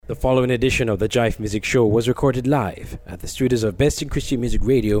The following edition of the JIFE Music Show was recorded live at the studios of Best in Christian Music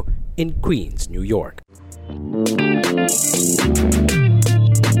Radio in Queens, New York.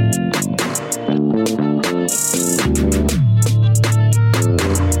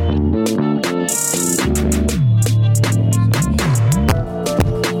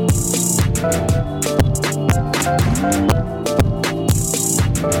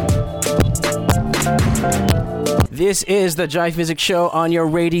 This is the JIFE Music Show on your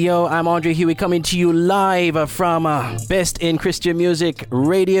radio. I'm Andre Huie coming to you live from Best in Christian Music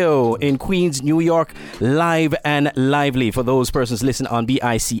Radio in Queens, New York. Live and lively for those persons listening on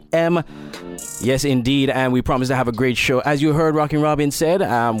BICM. Yes, indeed. And we promise to have a great show. As you heard Rockin' Robin said,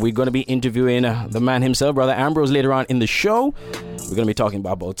 we're going to be interviewing the man himself, Brother Ambrose, later on in the show. We're going to be talking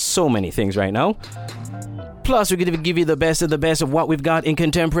about so many things right now. Plus, we're going to give you the best of what we've got in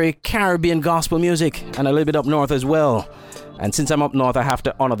contemporary Caribbean gospel music and a little bit up north as well. And since I'm up north, I have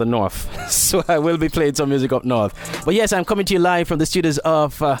to honor the north. So I will be playing some music up north. But yes, I'm coming to you live from the studios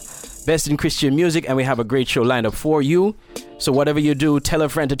of Best in Christian Music, and we have a great show lined up for you. So whatever you do, tell a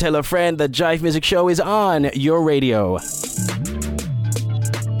friend to tell a friend. The JIFE Music Show is on your radio.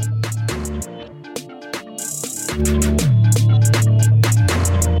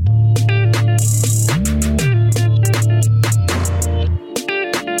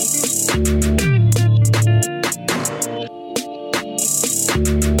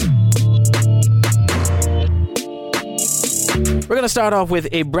 We're going to start off with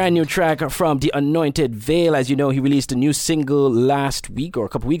a brand new track from The Anointed Veil. As you know, he released a new single last week or a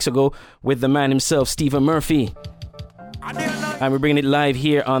couple weeks ago with the man himself, Stephen Murphy. And we're bringing it live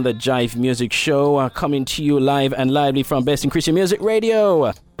here on the JIFE Music Show, coming to you live and lively from Best in Christian Music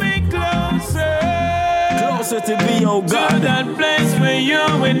Radio. Be closer to be, oh God, to that place where you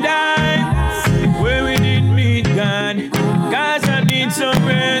and I, where we didn't meet, God. Guys, I need some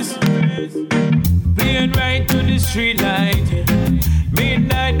rest. Playing right to the street light,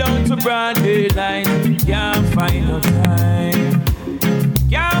 midnight down to broad daylight. Can't find no time.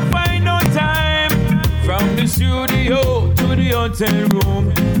 Can't find no time. From the studio to the hotel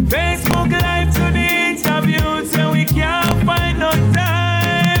room, Facebook Live to the interview, so we can't find no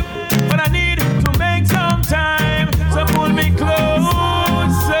time. But I need to make some time, so pull me closer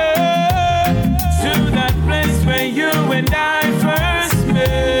to that place where you and I first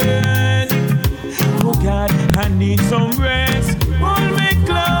met. Oh God, I need some rest. Pull me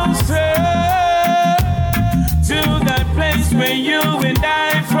closer to that place where you and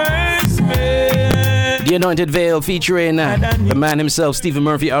I first met. The Anointed Veil featuring the man himself, Stephen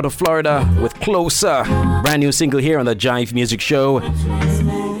Murphy, out of Florida, with Closer. Brand new single here on the JIFE Music Show.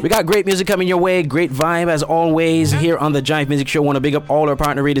 We got great music coming your way, great vibe as always here on the JIFE Music Show. Want to big up all our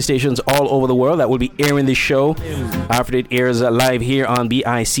partner radio stations all over the world that will be airing this show after it airs live here on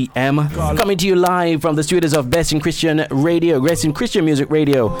BICM. Coming to you live from the studios of Best in Christian Radio, Best in Christian Music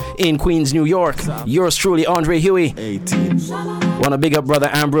Radio in Queens, New York. Yours truly, Andre Huie. Want to big up Brother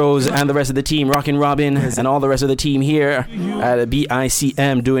Ambrose and the rest of the team, Rockin' Robin, and all the rest of the team here at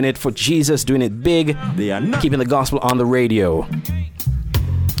BICM, doing it for Jesus, doing it big, keeping the gospel on the radio.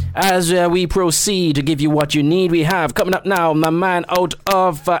 As we proceed to give you what you need, we have coming up now my man out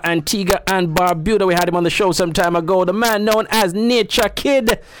of Antigua and Barbuda. We had him on the show some time ago, the man known as Nature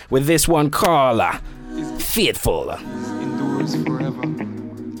Kid, with this one called Faithful. Endures forever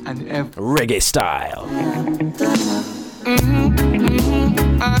and ever. Reggae style.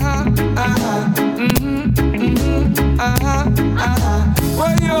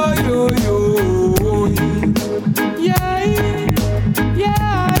 Oh, yo, yo, yo. Yeah,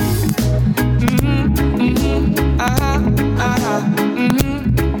 yeah.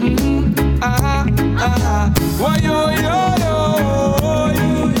 Oh, yo, yo, yo.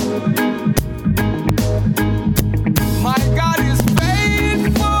 My God is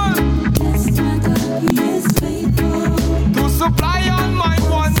faithful. Yes, my God, He is faithful. To supply all my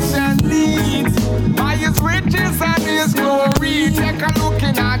wants and needs by His riches and His glory. Take a look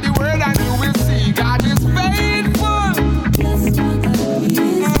in at the world and you will see God is faithful. Yes, my God, He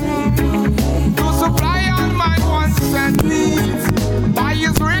is faithful. To supply all my wants and needs by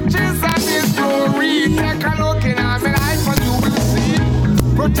His riches and His glory. Take a look in at my life and you will see.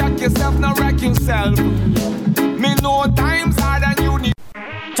 Protect yourself, not wreck yourself. Me know times hard and you need.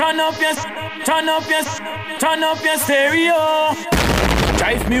 Turn up your stereo.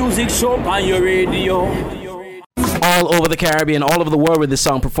 JIFE Music Show on your radio. All over the Caribbean, all over the world where this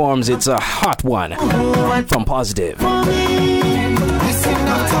song performs, it's a hot one from Positive. Blessing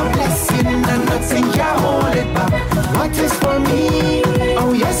not a blessing and nothing can hold it back. What is for me?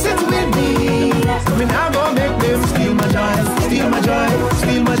 Oh yes, it will be. Me now go make them steal my joy, steal my joy,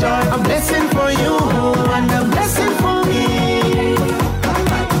 steal my joy.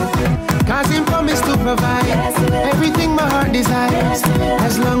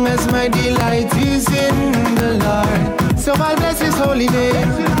 holy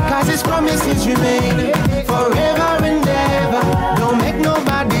name, cause his promises remain forever and ever. Don't make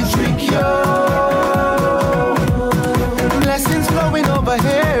nobody trick you. Blessings flowing over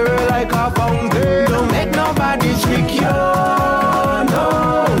here like a fountain. Don't make nobody trick you.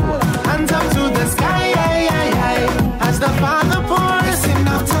 No, hands up to the sky, as the Father pours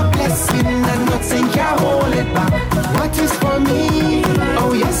enough to blessing and nothing can hold it back. What is for me?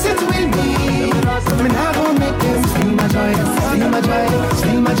 Oh yes, it will be. I mean, I gon' make them steal my joy, steal my joy,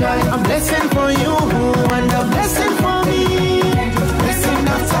 steal my joy. A blessing for you and a blessing for me. Blessing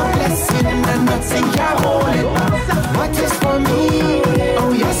after blessing and nothing can hold it back. What is for me?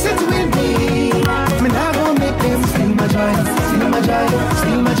 Oh yes, it will be. I mean, I gon' make them steal my joy, steal my joy,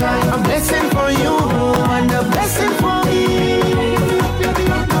 steal my joy. A blessing for you and a blessing for me.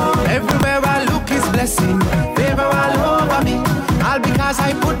 Everywhere I look is blessing, favor all over me. All because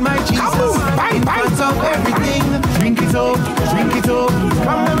I put my Jesus in front of everything. Drink it up, drink it up.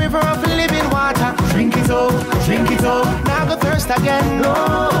 From the river of living water. Drink it up, drink it up. Now go thirst again. No,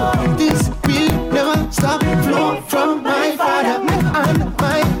 this will never stop. Flow from my Father, and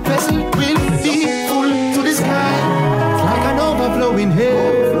my vessel will be full to the sky. It's like an overflowing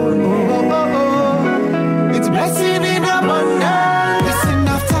hill. It's blessing in abundance. Blessing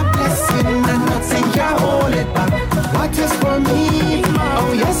after blessing, and nothing can hold it back. What is for me?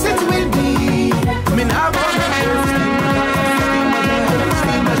 Oh yes, it will be. I mean, I want to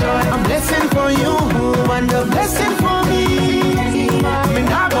steal my joy. I'm blessing for you and a blessing for me. I mean,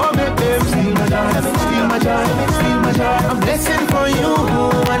 I go make them steal my joy, steal my joy, steal my joy. I'm blessing for you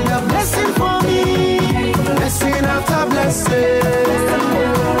and a blessing for me. Blessing after blessing,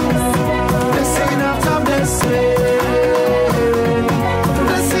 blessing after blessing,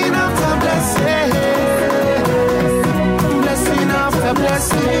 blessing after blessing. Blessing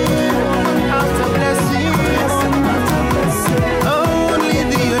after blessing, only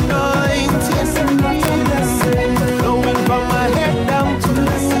the anointing flowing from my head down to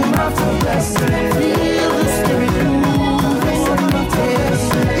blessing after blessing. Feel the Spirit moving.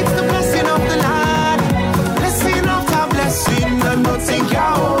 It's the blessing of the Lord, blessing after blessing, and nothing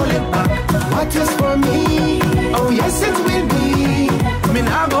can hold it back. What is for me? Oh yes, it will be. I mean, I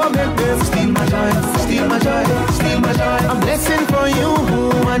go make them steal my joy, steal my joy, steal my joy. A blessing for you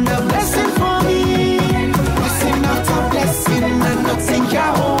and a blessing for me. Blessing after blessing and nothing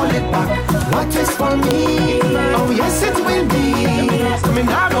can hold it back. What is for me? Oh yes, it will be. I mean,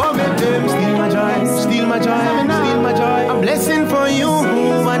 I go make them steal my joy, steal my joy, steal my joy. A blessing for you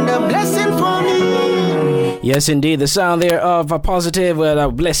and a blessing for me. Yes, indeed. The sound there of a positive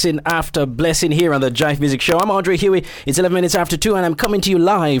blessing after blessing here on the JIFE Music Show. I'm Andre Huie. It's 11 minutes after 2, and I'm coming to you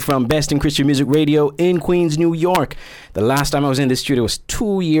live from Best in Christian Music Radio in Queens, New York. The last time I was in this studio was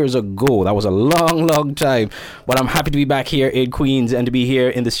 2 years ago. That was a long, long time. But I'm happy to be back here in Queens and to be here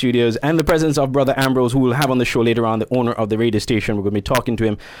in the studios and the presence of Brother Ambrose, who we'll have on the show later on, the owner of the radio station. We're going to be talking to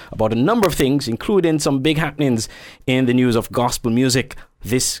him about a number of things, including some big happenings in the news of gospel music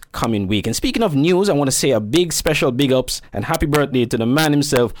this coming week. And speaking of news, I want to say a big special big ups and happy birthday to the man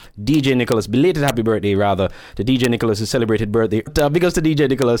himself, DJ Nicholas. Belated happy birthday, rather, to DJ Nicholas, who celebrated birthday. Big ups to DJ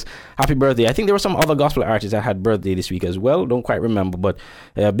Nicholas. Happy birthday. I think there were some other gospel artists that had birthday this week as well. Don't quite remember, but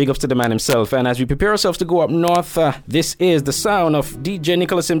big ups to the man himself. And as we prepare ourselves to go up north, this is the sound of DJ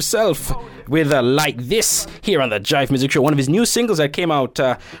Nicholas himself with Like This here on the JIFE Music Show. One of his new singles that came out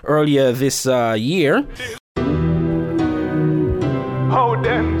earlier this year. How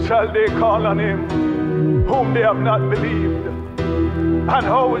then shall they call on him whom they have not believed? And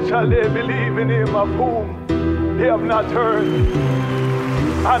how shall they believe in him of whom they have not heard?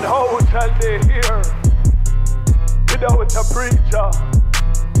 And how shall they hear without a preacher?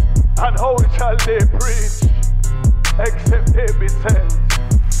 And how shall they preach except they be sent?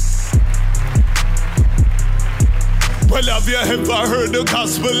 Well, have you ever heard the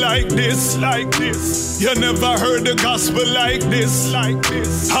gospel like this? Like this. You never heard the gospel like this? Like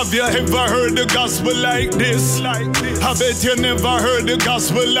this. Have you ever heard the gospel like this? Like this. I bet you never heard the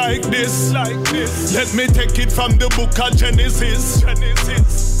gospel like this? Like this. Let me take it from the book of Genesis.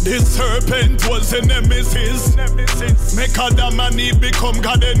 Genesis. The serpent was a nemesis. Nemesis. Make Adam and Eve become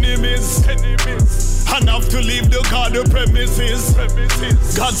God enemies. Enemies. And have to leave the God premises.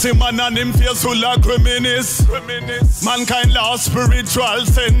 Premises. God's a man and him face full of criminals. Criminals. Mankind lost spiritual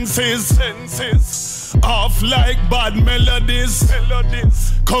senses. Off like bad melodies.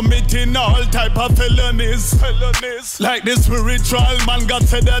 Committing all type of felonies. Like the spiritual man got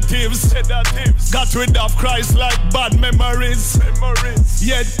sedatives. Got rid of Christ like bad memories.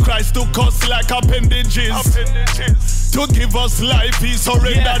 Yet Christ took us like appendages. To give us life, he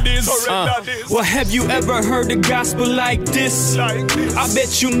surrendered this. Well, have you ever heard the gospel like this? I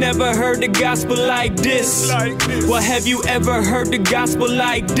bet you never heard the gospel like this. Well, have you ever heard the gospel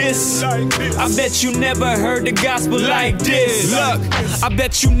like this? I bet you never heard the gospel like this. Look, I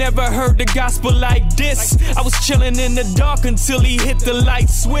bet you never heard the gospel like this. I was chilling in the dark until he hit the light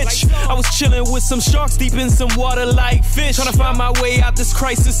switch. I was chilling with some sharks deep in some water like fish. Trying to find my way out this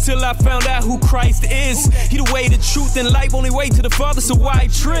crisis till I found out who Christ is. He the way, the truth, and life, only way to the Father, so why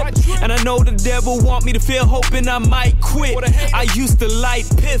trip? And I know the devil want me to feel hope and I might quit. I used to light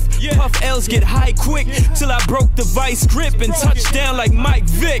piff, puff L's, get high quick, till I broke the vice grip and touched down like Mike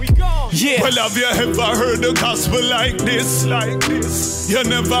Vick. Yeah. Well, have you ever heard the gospel like this? You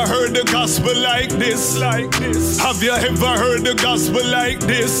never heard the gospel like this. Have you ever heard the gospel like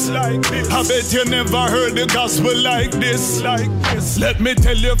this? I bet you never heard the gospel like this. Let me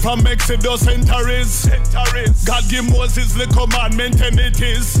tell you from Exodus centuries. God give Moses the commandment and it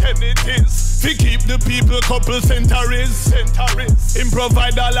is. To keep the people couple centuries. Him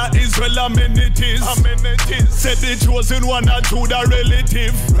provide all of Israel amenities. Said the chosen one are Judah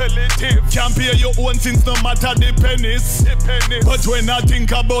relative. Can't pay your own sins no matter the pennies. But when I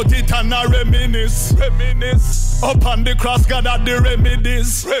think about it and I reminisce. Upon the cross God had the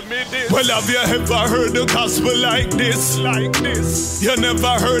remedies. Well, have you ever heard the gospel like this? You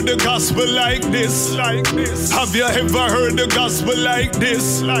never heard the gospel like this. Have you ever heard the gospel like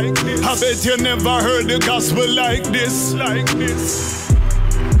this? I bet you never heard the gospel like this.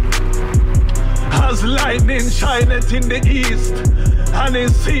 As lightning shineth in the east and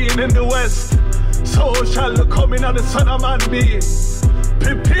is seen in the west, so shall the coming of the Son of Man be.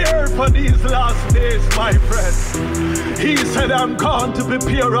 Prepare for these last days, my friend. He said, I'm gone to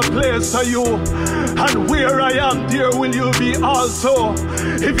prepare a place for you, and where I am, there will you be also.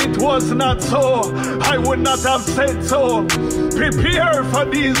 If it was not so, I would not have said so. Prepare for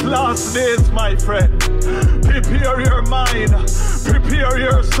these last days, my friend. Prepare your mind, prepare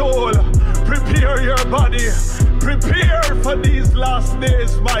your soul, prepare your body. Prepare for these last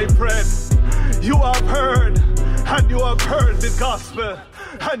days, my friend. You have heard, and you have heard the gospel,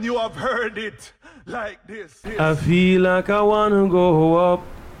 and you have heard it like this. I feel like I wanna go up.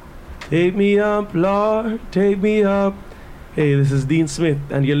 Take me up, Lord, take me up. Hey, this is Dean Smith,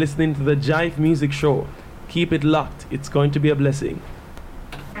 and you're listening to the JIFE Music Show. Keep it locked, it's going to be a blessing.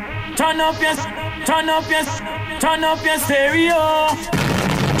 Turn up your stereo.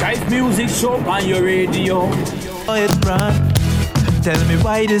 JIFE Music Show on your radio. Oh, it run. Tell me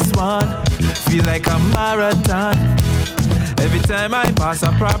why this one feel like a marathon. Every time I pass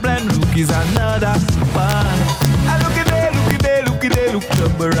a problem, look is another one. I look at there, look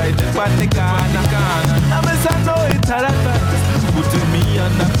trouble right up on the corner. I must know it's all at first, putting me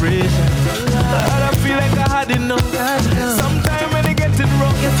under pressure. I feel like I had enough. Sometimes when I get it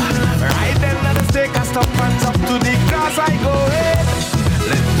wrong, right then at the stake I stop and up to the cross I go. Hey.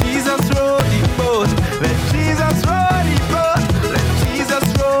 Let Jesus roll the boat. Let Jesus roll the boat. Let Jesus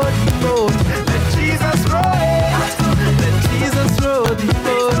roll the boat. Let Jesus roll it. Let Jesus roll the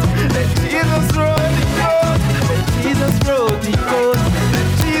boat. Let Jesus roll the boat. Let Jesus roll the boat. Let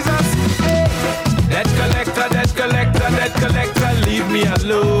Jesus. Hey. Debt collector, leave me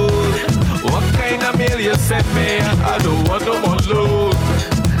alone. What kind of mail you sent me? I don't want no more load.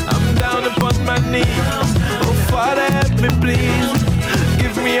 I'm down upon my knees. Oh Father, help me please.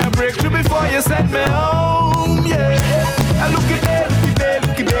 Give me a breakthrough before you send me home, yeah. I look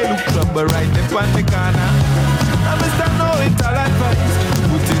trouble right up on the corner. I must know it's all advice,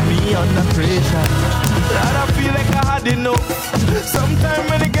 putting me under pressure. Lord, I feel like I had enough. Sometime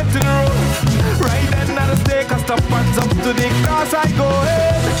when I get to the road, right then at the stake I stop and up to the cross I go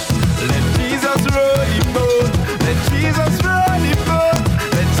ahead. Let Jesus roll the boat. Let Jesus roll the boat.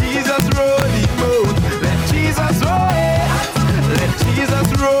 Let Jesus roll the boat. Let Jesus roll it. Let Jesus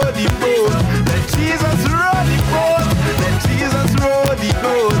roll the boat. Let Jesus roll the boat. Let Jesus roll the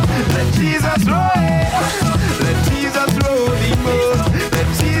boat. Let Jesus roll it. Let Jesus roll the boat. Let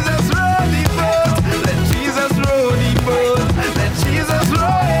Jesus roll the boat. Let Jesus roll the boat. Let Jesus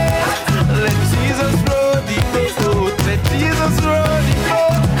roll it. Let Jesus roll the boat. Let Jesus roll the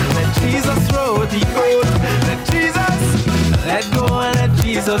boat. Let Jesus roll the boat. Let Jesus let go and let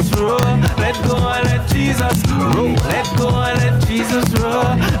Jesus roll. Let go and let Jesus roll. Let go and let Jesus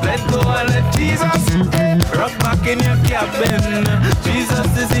roll. Let go and let Jesus rock back in your cabin. Jesus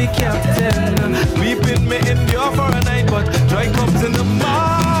is the captain. Weeping may endure for a night, but joy comes in the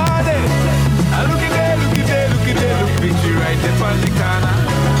morning. I look there, look victory right there on the corner.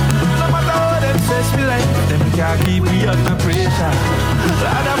 No matter how them says me like, them can't keep me under pressure.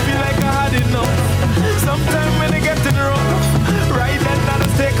 Lord, I feel like I had enough. Sometimes when I get in the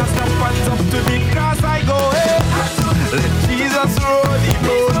hands up to the cross I go, hey. Let Jesus roll the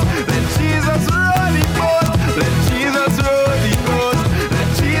boat. Let Jesus roll the boat. Let Jesus roll the boat. Let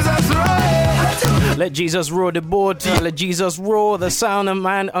Jesus roll. Let Jesus row the boat. Let Jesus row. The sound of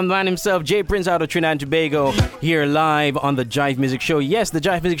man himself, J Prince out of Trinidad and Tobago, here live on the Jive Music Show. Yes, the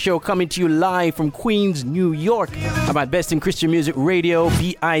Jive Music Show coming to you live from Queens, New York. I'm at Best in Christian Music Radio,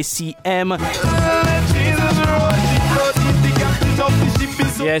 BICM.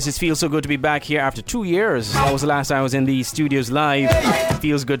 Yes, it feels so good to be back here after 2 years. That was the last time I was in the studios live. It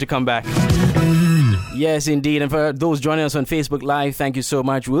feels good to come back. Yes, indeed. And for those joining us on Facebook Live, thank you so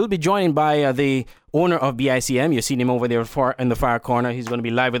much. We'll be joined by the owner of BICM. You've seen him over there in the far corner. He's going to be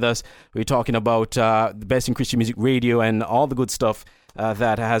live with us. We're talking about the Best in Christian Music Radio and all the good stuff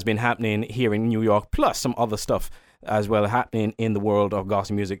that has been happening here in New York, plus some other stuff as well happening in the world of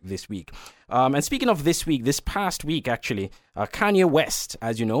gospel music this week. And speaking of this week, this past week actually, Kanye West,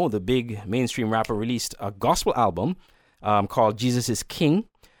 as you know, the big mainstream rapper, released a gospel album called Jesus is King.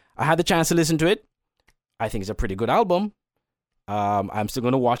 I had the chance to listen to it. I think it's a pretty good album. I'm still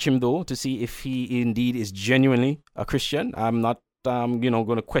going to watch him though to see if he indeed is genuinely a Christian. I'm not, going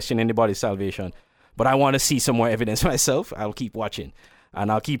to question anybody's salvation, but I want to see some more evidence myself. I'll keep watching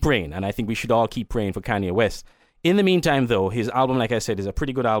and I'll keep praying. And I think we should all keep praying for Kanye West. In the meantime, though, his album, like I said, is a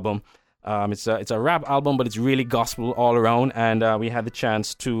pretty good album. It's a rap album, but it's really gospel all around. And we had the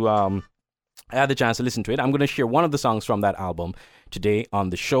chance to listen to it. I'm going to share one of the songs from that album today on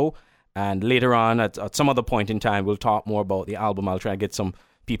the show. And later on, at some other point in time, we'll talk more about the album. I'll try to get some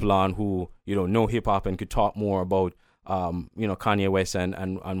people on who, know hip-hop and could talk more about, Kanye West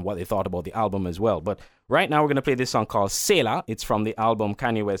and what they thought about the album as well. But right now, we're going to play this song called Selah. It's from the album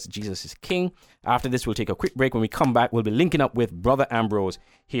Kanye West, Jesus is King. After this, we'll take a quick break. When we come back, we'll be linking up with Brother Ambrose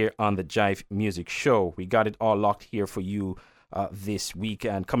here on the Jive Music Show. We got it all locked here for you this week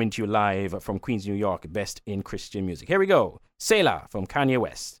and coming to you live from Queens, New York, Best in Christian Music. Here we go. Selah from Kanye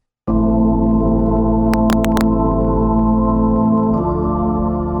West.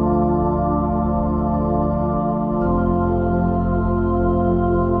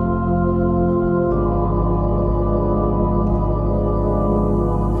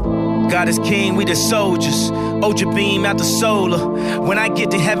 God is king, we the soldiers. Ultra beam out the solar. When I get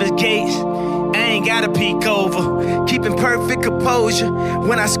to heaven's gates, I ain't gotta peek over. Keeping perfect composure.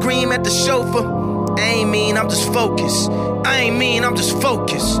 When I scream at the chauffeur, I ain't mean, I'm just focused. I ain't mean, I'm just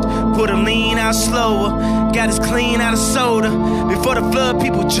focused. Put a lean out slower. Got us clean out of soda. Before the flood,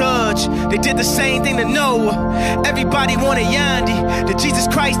 people judge. They did the same thing to Noah. Everybody wanted Yandi. That Jesus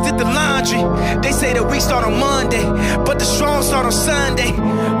Christ did the laundry. They say the weak start on Monday, but the strong start on Sunday.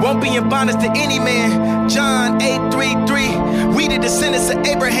 Won't be in bondage to any man. John 8:33. We the descendants of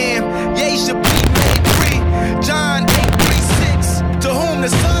Abraham. Ye should be made free. John 8:36. To whom the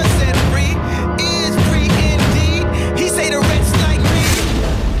Son set free is free indeed. He say the rich like me.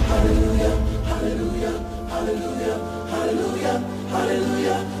 Hallelujah, hallelujah, hallelujah, hallelujah,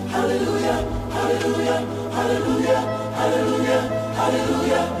 hallelujah, hallelujah, hallelujah, hallelujah, hallelujah,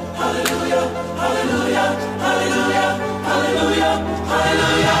 hallelujah, hallelujah, hallelujah, hallelujah, hallelujah,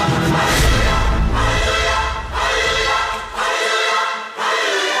 hallelujah.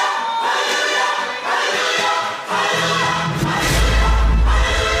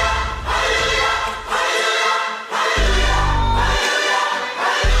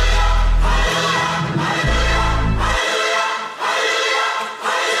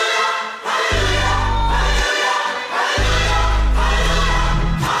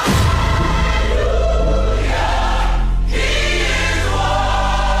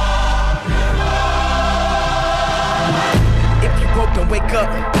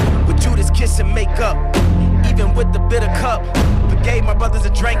 And make up, even with the bitter cup. Forgave my brothers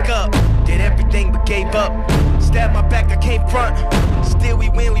and drank up. Did everything but gave up. Stabbed my back, I came front. Still we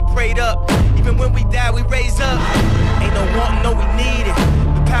win, we prayed up. Even when we die, we raise up. Ain't no wanting, no we need it.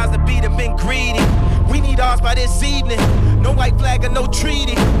 The powers that be have been greedy. We need ours by this evening. No white flag or no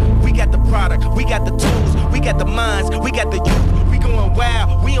treaty. We got the product, we got the tools, we got the minds, we got the youth. We going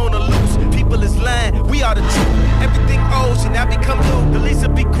wild, we on the loose. People is lying, we are the truth. Everything old should now become new. The leaves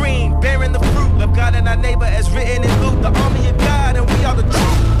will be green, bearing the fruit. Love God and our neighbor as written in Luke. The army of God and we are the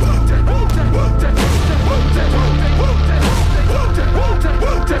truth.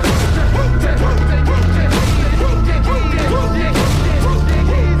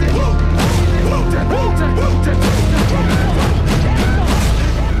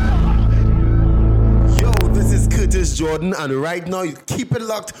 This is Jordan, and right now you keep it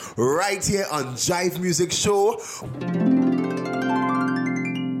locked right here on Jive Music Show.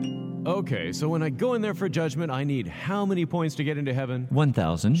 Okay, so when I go in there for judgment, I need how many points to get into heaven?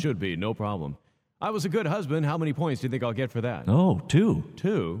 1,000. Should be, no problem. I was a good husband. How many points do you think I'll get for that? Oh, 2.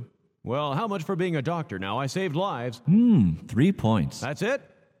 2? Well, how much for being a doctor now? I saved lives. 3 points. That's it?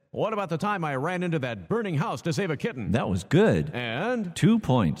 What about the time I ran into that burning house to save a kitten? That was good. And? 2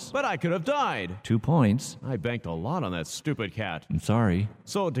 points. But I could have died. 2 points. I banked a lot on that stupid cat. I'm sorry.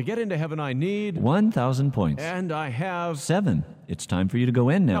 So to get into heaven, I need... 1,000 points. And I have... 7. It's time for you to go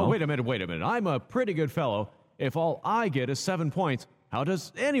in now. No, wait a minute. I'm a pretty good fellow. If all I get is 7 points, how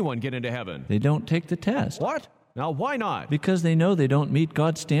does anyone get into heaven? They don't take the test. What? Now, why not? Because they know they don't meet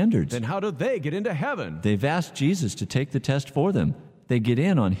God's standards. Then how do they get into heaven? They've asked Jesus to take the test for them. They get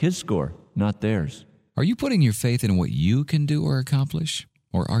in on his score, not theirs. Are you putting your faith in what you can do or accomplish?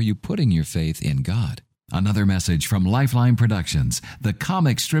 Or are you putting your faith in God? Another message from Lifeline Productions, the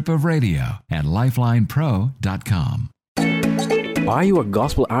comic strip of radio at lifelinepro.com. Are you a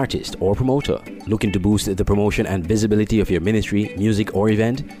gospel artist or promoter looking to boost the promotion and visibility of your ministry, music, or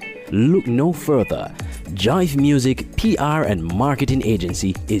event? Look no further. JIFE Music PR and Marketing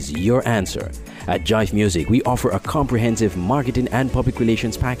Agency is your answer. At JIFE Music, we offer a comprehensive marketing and public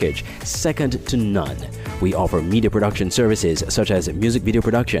relations package second to none. We offer media production services such as music video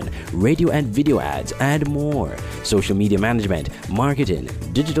production, radio and video ads, and more, social media management, marketing,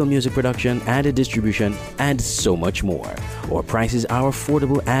 digital music production and distribution, and so much more. Our prices are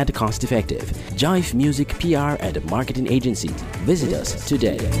affordable and cost-effective. JIFE Music PR and Marketing Agency. Visit us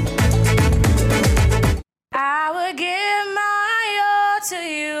today. I would give my all to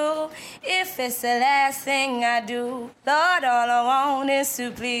you if it's the last thing I do. Lord, all I want is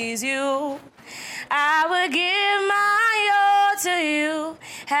to please you. I would give my all to you.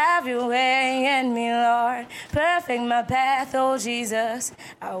 Have your way in me, Lord. Perfect my path, oh Jesus.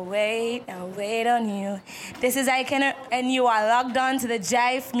 I'll wait on you. This is Ikener, and you are logged on to the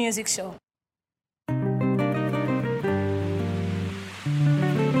JIFE Music Show.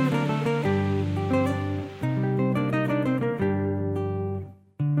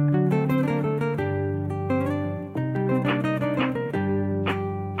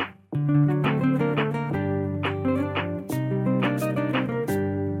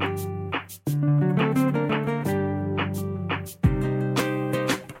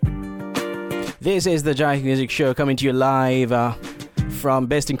 This is the JIFE Music Show coming to you live from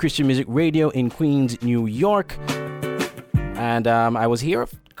Best in Christian Music Radio in Queens, New York. And I was here a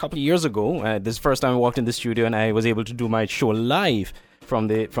couple of years ago. This is the first time I walked in the studio and I was able to do my show live from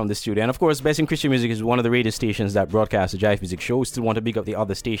the studio. And of course, Best in Christian Music is one of the radio stations that broadcast the JIFE Music Show. We still want to big up the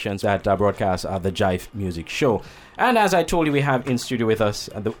other stations that broadcast the JIFE Music Show. And as I told you, we have in studio with us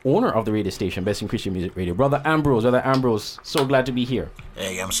the owner of the radio station, Best in Christian Music Radio, Brother Ambrose. Brother Ambrose, so glad to be here.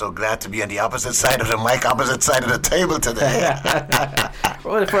 Hey, I'm so glad to be on the opposite side of the mic, opposite side of the table today.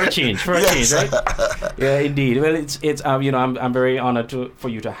 Well, for a change, change, right? Yeah, indeed. Well, it's I'm very honored for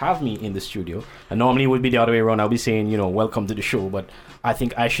you to have me in the studio. And normally it would be the other way around. I'll be saying, welcome to the show, but I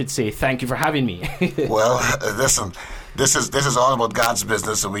think I should say thank you for having me. Well, listen, this is all about God's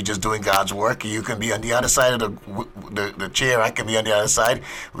business, and we're just doing God's work. You can be on the other side of the chair. I can be on the other side.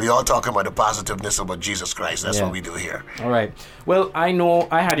 We all talking about the positiveness about Jesus Christ. That's what we do here. All right. Well, I know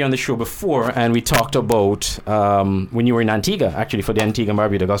I had you on the show before, and we talked about when you were in Antigua, actually, for the Antigua and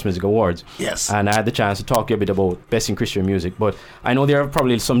Barbuda Gospel Music Awards. Yes. And I had the chance to talk to you a bit about Best in Christian Music. But I know there are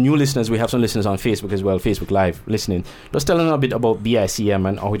probably some new listeners. We have some listeners on Facebook as well, Facebook Live listening. Just tell them a bit about BICM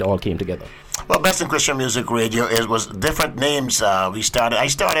and how it all came together. Well, Best in Christian Music Radio, it was different names. I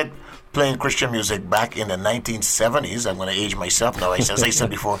started playing Christian music back in the 1970s. I'm going to age myself now, as I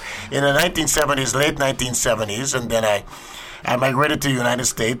said before. In the 1970s, late 1970s, and then I migrated to the United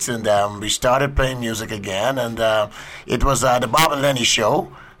States, and we started playing music again, and it was the Bob and Lenny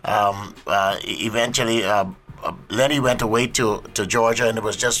show. Eventually, Lenny went away to Georgia, and it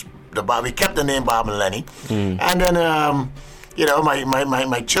was just we kept the name Bob and Lenny. And then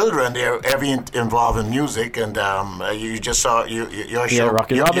my children, they're heavy involved in music, and you just saw your show.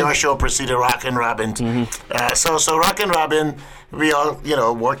 Your show preceded Rockin' Robin. Mm-hmm. So Rockin' Robin, we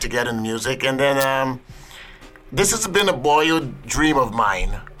all worked together in music, and then this has been a boyhood dream of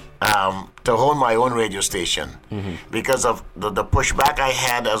mine to own my own radio station, because of the pushback I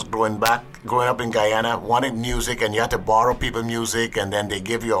had as growing up in Guyana, wanted music, and you had to borrow people music, and then they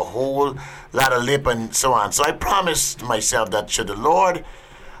give you a whole lot of lip and so on. So I promised myself that should the Lord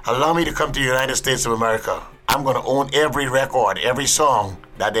allow me to come to the United States of America, I'm going to own every record, every song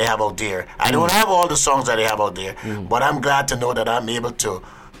that they have out there. I don't have all the songs that they have out there, but I'm glad to know that I'm able to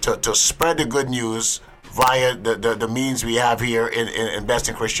spread the good news via the means we have here in Best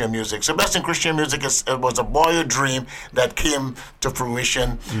in Christian Music. So Best in Christian Music was a boyhood dream that came to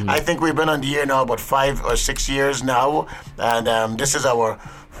fruition. I think we've been on the air now about 5 or 6 years now, and this is our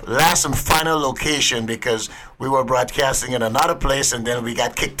last and final location because we were broadcasting in another place and then we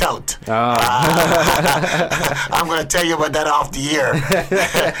got kicked out. I'm going to tell you about that off the air.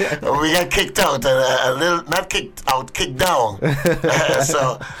 We got kicked out, a little, not kicked out, kicked down.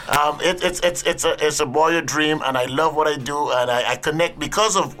 So it's a boyhood dream, and I love what I do, and I connect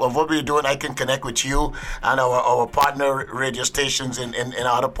because of what we're doing. I can connect with you and our partner radio stations in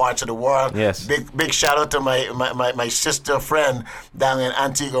other parts of the world. Yes. Big shout out to my sister friend down in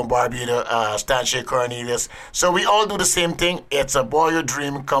Antigua and Barbuda, Stanshea Cornelius. So we all do the same thing. It's a boyhood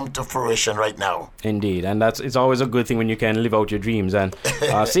dream come to fruition right now. Indeed, and it's always a good thing when you can live out your dreams. And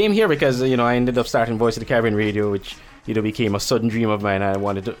same here, because I ended up starting Voice of the Caribbean Radio, which became a sudden dream of mine. I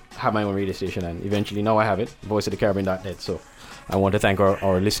wanted to have my own radio station, and eventually now I have it, voiceofthecaribbean.net. So I want to thank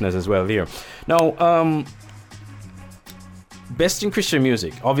our listeners as well there. Now, Best in Christian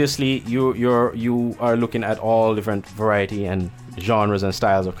Music. Obviously, you are looking at all different variety and genres and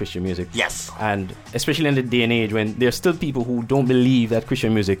styles of Christian music. Yes. And especially in the day and age when there's still people who don't believe that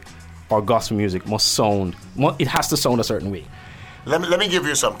Christian music or gospel music it has to sound a certain way. Let me give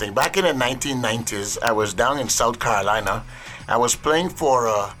you something. Back in the 1990s, I was down in South Carolina. I was playing for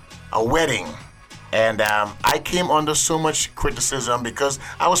a wedding. And I came under so much criticism because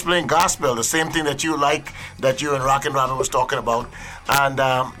I was playing gospel, the same thing that you and Rock and Robin was talking about. And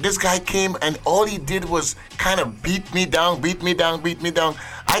this guy came, and all he did was kind of beat me down.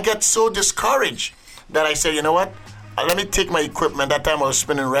 I got so discouraged that I said, you know what? Let me take my equipment. That time I was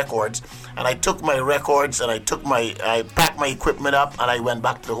spinning records. And I took my records and I packed my equipment up and I went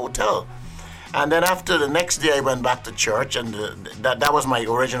back to the hotel. And then after the next day, I went back to church, and that was my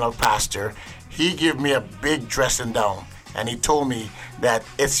original pastor. He gave me a big dressing down, and he told me that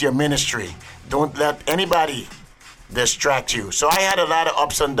it's your ministry. Don't let anybody distract you. So I had a lot of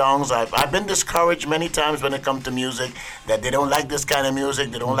ups and downs. I've been discouraged many times when it comes to music, that they don't like this kind of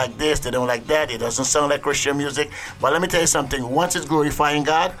music, they don't like this, they don't like that, it doesn't sound like Christian music. But let me tell you something, once it's glorifying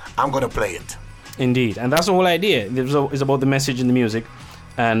God, I'm going to play it. Indeed, and that's the whole idea. It's about the message in the music.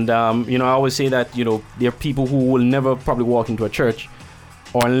 And, I always say that, there are people who will never probably walk into a church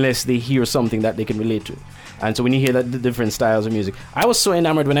or unless they hear something that they can relate to. And so when you hear the different styles of music, I was so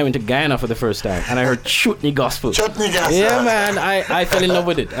enamored when I went to Guyana for the first time and I heard chutney gospel. Chutney gospel. Yeah, man, I fell in love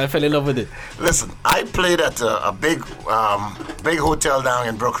with it. Listen, I played at a big hotel down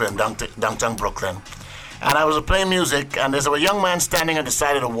in Brooklyn, downtown Brooklyn. And I was playing music, and there's a young man standing at the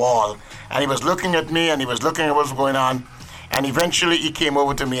side of the wall, and he was looking at me, and he was looking at what was going on. And eventually he came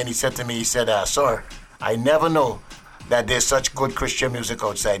over to me and he said to me, sir, I never know that there's such good Christian music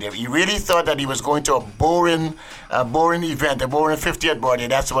outside there. He really thought that he was going to a boring event, a boring 50th birthday.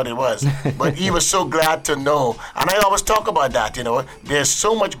 That's what it was. But he was so glad to know. And I always talk about that, There's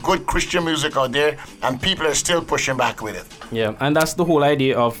so much good Christian music out there, and people are still pushing back with it. Yeah, and that's the whole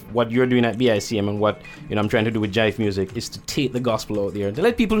idea of what you're doing at BICM and what I'm trying to do with JIFE Music, is to take the gospel out there, to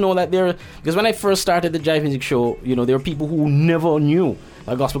let people know that because when I first started the JIFE Music Show, there were people who never knew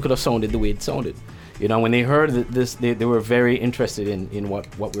that gospel could have sounded the way it sounded. When they heard this, they were very interested in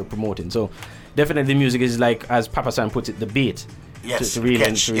what we're promoting. So definitely music is like, as Papa Sam puts it, the bait. Yes, to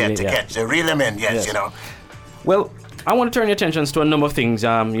catch, to reel them in, yes. Well, I want to turn your attentions to a number of things.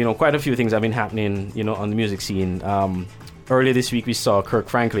 Quite a few things have been happening, on the music scene. Earlier this week, we saw Kirk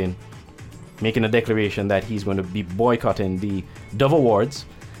Franklin making a declaration that he's going to be boycotting the Dove Awards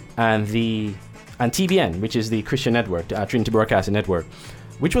and TBN, which is the Christian network, Trinity Broadcasting Network,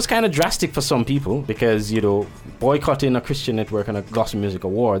 which was kind of drastic for some people because, boycotting a Christian network and a gospel music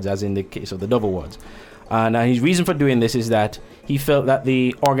awards, as in the case of the Dove Awards. And his reason for doing this is that he felt that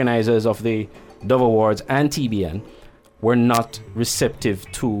the organizers of the Dove Awards and TBN were not receptive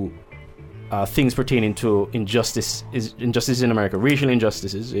to things pertaining to injustices in America, racial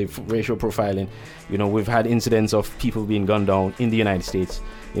injustices, racial profiling. We've had incidents of people being gunned down in the United States.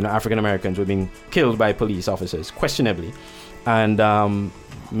 African Americans were being killed by police officers, questionably. And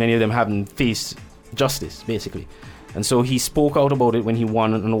many of them haven't faced justice, basically. And so he spoke out about it when he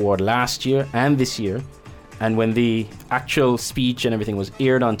won an award last year and this year. And when the actual speech and everything was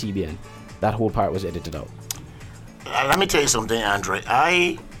aired on TBN, that whole part was edited out. Let me tell you something, Andre.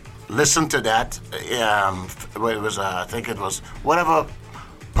 I listened to that. I think it was whatever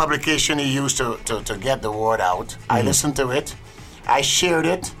publication he used to get the word out. Mm-hmm. I listened to it. I shared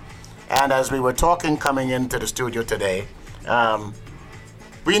it. And as we were talking coming into the studio today,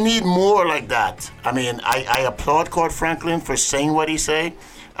 we need more like that. I mean, I applaud Kirk Franklin for saying what he said.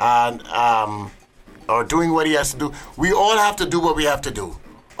 And or doing what he has to do. We all have to do what we have to do.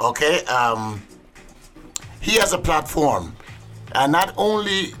 Okay? He has a platform. And not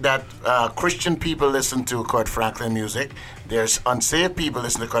only that Christian people listen to Kurt Franklin music, there's unsaved people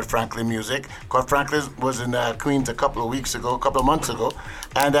listen to Kurt Franklin music. Kurt Franklin was in Queens a couple of months ago,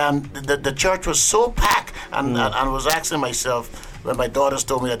 and the church was so packed, and I was asking myself, when my daughters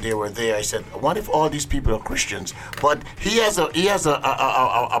told me that they were there, I said, what if all these people are Christians? But he has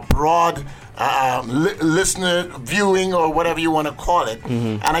a broad listener viewing, or whatever you want to call it,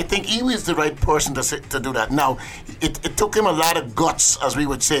 and I think he was the right person to do that. Now, it took him a lot of guts, as we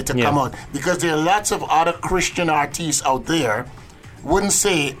would say, to come out, because there are lots of other Christian artists out there wouldn't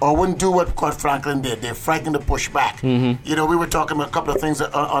say or wouldn't do what Kurt Franklin did. They're frightened to push back. You know, we were talking about a couple of things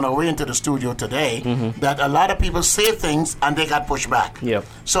on our way into the studio today, that a lot of people say things and they got pushed back.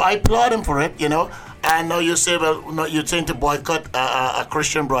 So I applaud him for it, you know. And now you say, well, no, you're saying to boycott a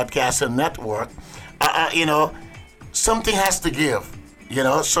Christian broadcasting network. You know, something has to give, you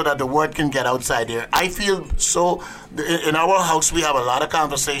know, so that the word can get outside there. I feel so, in our house, we have a lot of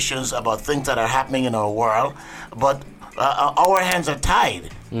conversations about things that are happening in our world, but our hands are tied.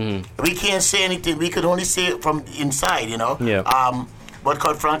 We can't say anything. We could only say it from inside, you know. But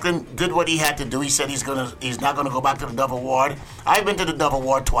Kurt Franklin did what he had to do. He said he's not gonna go back to the Dove Award. I've been to the Dove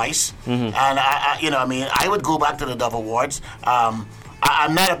Award twice, and I would go back to the Dove Awards.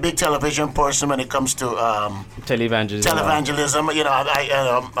 I'm not a big television person when it comes to televangelism. You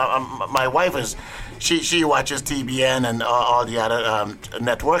know, my wife is. She watches TBN and all the other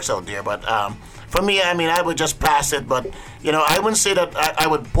networks out there, but. For me, I mean, I would just pass it, but, you know, I wouldn't say that I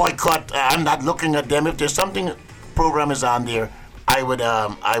would boycott. I'm not looking at them. If there's something program is on there, I would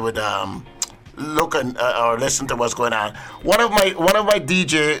look and or listen to what's going on. One of my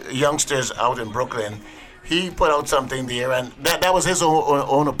DJ youngsters out in Brooklyn, he put out something there, and that was his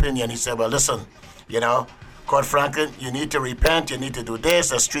own opinion. He said, well, listen, you know, Kurt Franklin, you need to repent. You need to do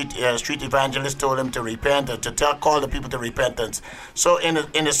this. A street evangelist told him to repent, call the people to repentance. So in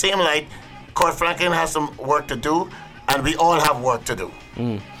the same light, Kurt Franklin has some work to do, and we all have work to do.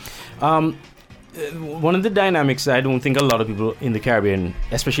 One of the dynamics I don't think a lot of people in the Caribbean,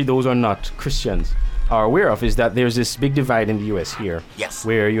 especially those who are not Christians, are aware of is that there's this big divide in the U.S. here. Yes.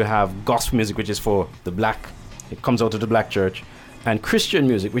 Where you have gospel music, which is for the black, it comes out of the black church, and Christian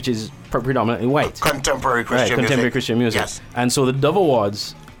music, which is predominantly white. Contemporary Christian music. Contemporary Christian music. Yes. And so the Dove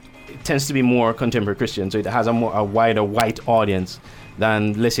Awards tends to be more contemporary Christian, so it has a wider white audience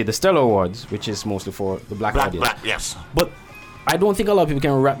than, let's say, the Stellar Awards, which is mostly for the black audience. Black, yes. But I don't think a lot of people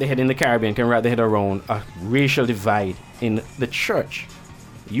can wrap their head in the Caribbean, can wrap their head around a racial divide in the church.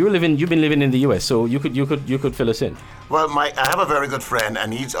 You've been living in the U.S., so you could fill us in. Well, I have a very good friend,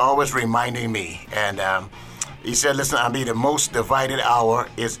 and he's always reminding me, and he said, listen, the most divided hour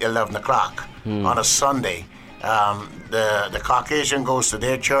is 11 o'clock on a Sunday. The Caucasian goes to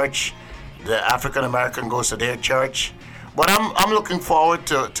their church, the African American goes to their church. But I'm looking forward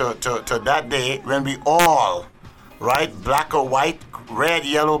to that day when we all, right, black or white, red,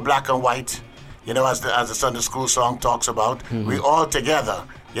 yellow, black and white, you know, as the Sunday school song talks about, we all together,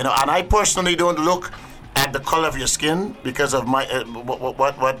 you know. And I personally don't look at the color of your skin because of my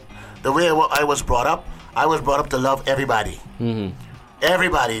the way I was brought up. I was brought up to love everybody.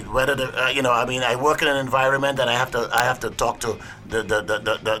 Everybody, whether I work in an environment that I have to talk to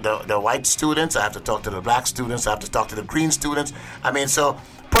the white students, I have to talk to the black students, I have to talk to the green students. I mean, so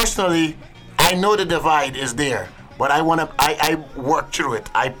personally, I know the divide is there, but I work through it,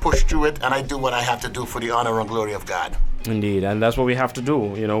 I push through it, and I do what I have to do for the honor and glory of God. Indeed, and that's what we have to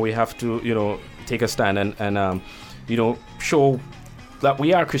do. You know, we have to take a stand and show that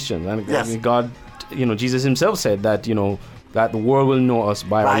we are Christians, and yes. God, Jesus Himself said that that the world will know us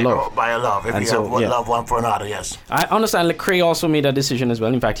by our love. By our love. If we have love one for another, yes. I understand Lecrae also made a decision as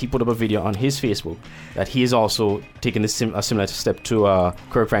well. In fact, he put up a video on his Facebook that he is also taking a similar step to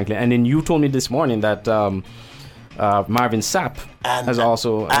Kurt Franklin. And then you told me this morning that Marvin Sapp has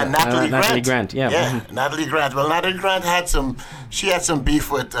also... And Natalie Grant. Yeah. Mm-hmm. Natalie Grant. Well, Natalie Grant had some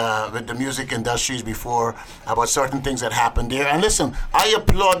beef with the music industries before about certain things that happened there. And listen, I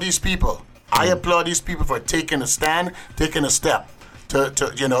applaud these people. I applaud these people for taking a stand, taking a step to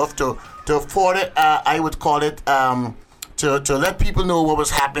afford it. I would call it to let people know what was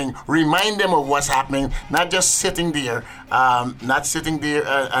happening, remind them of what's happening, not just sitting there,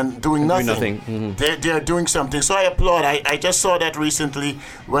 and doing nothing. Mm-hmm. They're doing something. So I applaud. I just saw that recently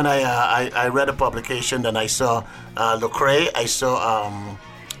when I read a publication, and I saw Lecrae, I saw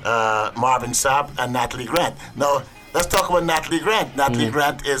Marvin Sapp, and Natalie Grant. Now, let's talk about Natalie Grant. Natalie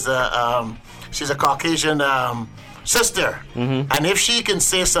Grant is she's a Caucasian sister. And if she can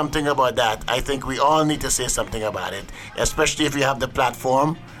say something about that, I think we all need to say something about it, especially if you have the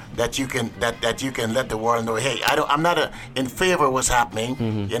platform that you can that you can let the world know, hey, I'm not in favor of what's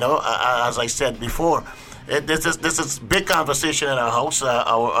happening. You know, as I said before, this is big conversation in our house.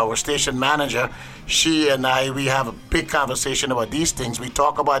 Our station manager, she and I, we have a big conversation about these things. We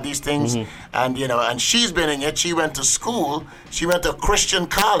talk about these things, and you know, and she's been in it. She went to school. She went to a Christian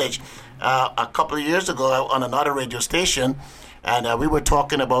college a couple of years ago on another radio station. And we were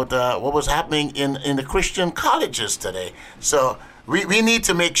talking about what was happening in the Christian colleges today. So we need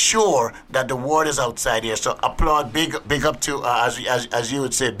to make sure that the word is outside here. So applaud, big up to, as you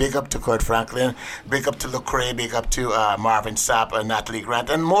would say, big up to Kurt Franklin, big up to Lecrae, big up to Marvin Sapp and Natalie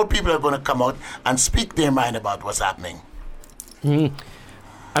Grant. And more people are going to come out and speak their mind about what's happening. And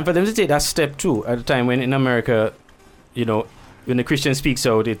for them to take that step too, at a time when in America, you know, when the Christian speaks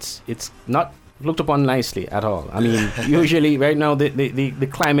out, it's not looked upon nicely at all. I mean, usually right now the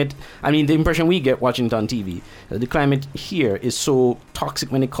climate, I mean, the impression we get watching it on TV, the climate here is so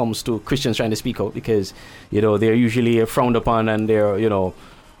toxic when it comes to Christians trying to speak out, because, you know, they're usually frowned upon and they're, you know,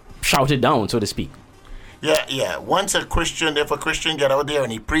 shouted down, so to speak. Yeah. Once if a Christian get out there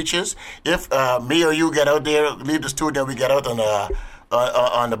and he preaches, if me or you get out there, leave the studio, we get out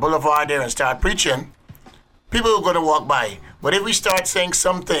on the boulevard there and start preaching, people are going to walk by. But if we start saying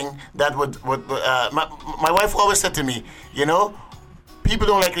something that would my wife always said to me, you know, people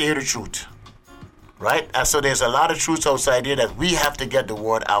don't like to hear the truth, right? And so there's a lot of truths outside here that we have to get the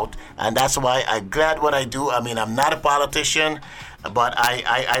word out, and that's why I'm glad what I do. I mean, I'm not a politician, but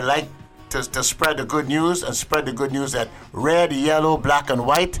I like to spread the good news, and spread the good news that red, yellow, black, and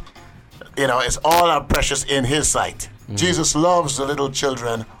white, you know, it's all are precious in His sight. Jesus loves the little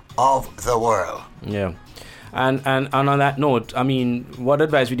children of the world. Yeah. And on that note, I mean, what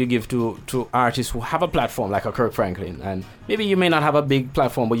advice would you give to artists who have a platform like a Kirk Franklin? And maybe you may not have a big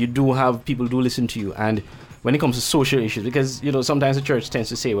platform, but you do have people do listen to you. And when it comes to social issues, because, you know, sometimes the church tends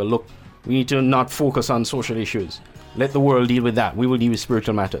to say, well, look, we need to not focus on social issues. Let the world deal with that. We will deal with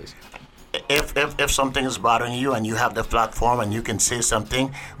spiritual matters. If something is bothering you and you have the platform and you can say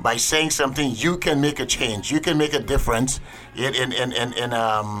something, by saying something, you can make a change. You can make a difference in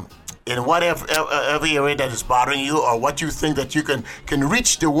whatever every area that is bothering you, or what you think that you can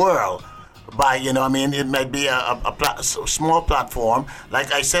reach the world by, you know, I mean, it might be a small platform.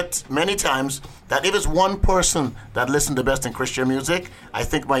 Like I said many times, that if it's one person that listens to Best in Christian Music, I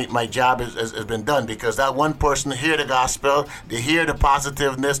think my job has been done, because that one person hear the gospel, they hear the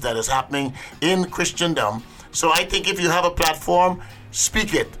positiveness that is happening in Christendom. So I think if you have a platform,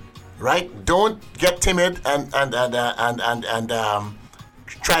 speak it, right? Don't get timid and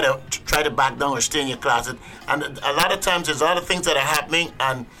try to back down or stay in your closet. And a lot of times there's a lot of things that are happening,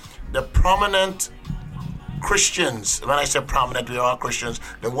 and the prominent Christians, when I say prominent, we are all Christians,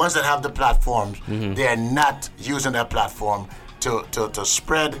 the ones that have the platforms, they are not using their platform to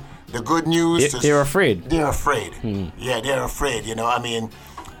spread the good news. They're afraid. They're afraid. Yeah, they're afraid, you know, I mean,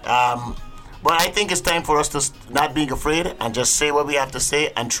 but I think it's time for us to not being afraid and just say what we have to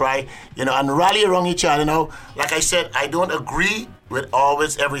say and try, you know, and rally around each other. You know, like I said, I don't agree with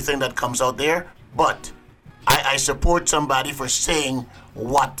always everything that comes out there, but I support somebody for saying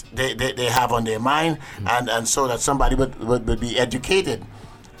what they have on their mind, and so that somebody would be educated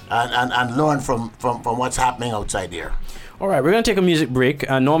and learn from what's happening outside there. All right, we're going to take a music break.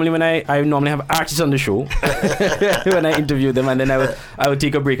 Normally when I normally have artists on the show when I interview them, and then I would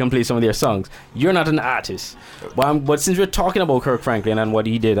take a break and play some of their songs. You're not an artist. But since we're talking about Kirk Franklin and what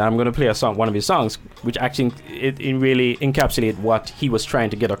he did, I'm going to play one of his songs, which actually it really encapsulates what he was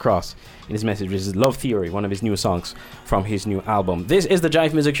trying to get across in his message, which is Love Theory, one of his new songs from his new album. This is the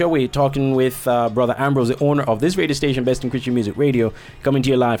JIFE Music Show. We're talking with Brother Ambrose, the owner of this radio station, Best in Christian Music Radio, coming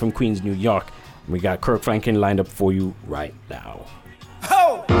to you live from Queens, New York. We got Kirk Franklin lined up for you right now.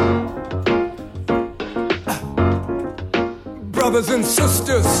 Oh! Brothers and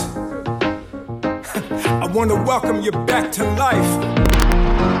sisters, I want to welcome you back to life.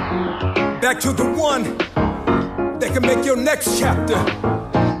 Back to the one that can make your next chapter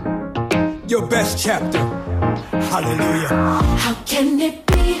your best chapter. Hallelujah. How can it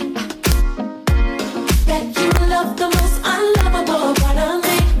be that you love the most unlovable part of me?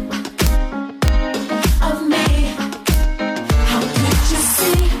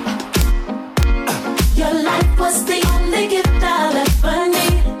 Your life was the only gift I'll ever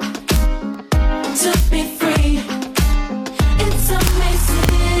need to be free. It's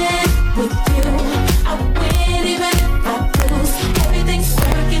amazing with you. I win even if I lose. Everything's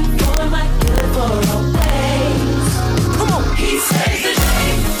working for my good for always. Come on. He saves the day.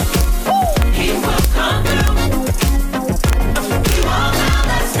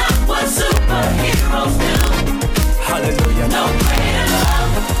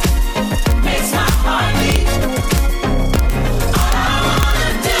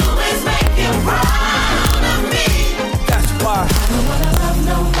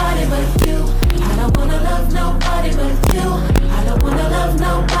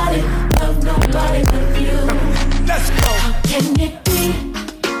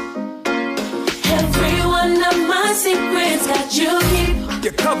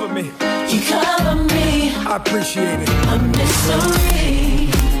 I appreciate it. A mystery.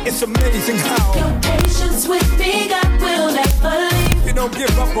 It's amazing how your patience with me, God will never leave. You don't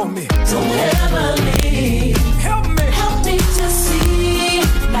give up on me. Don't ever leave. Help me to see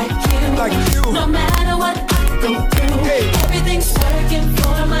like you. No matter what I go through, everything's working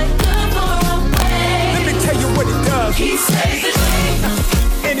for my good for a way. Let me tell you what he does. He saves the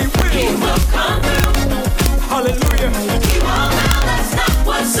day, and he will come through. Hallelujah. He won't now, that's not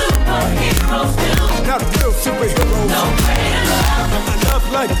what superheroes do. Not real superheroes. No greater love. A love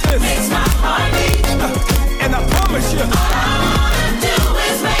like this makes my heart beat. And I promise you, all I wanna do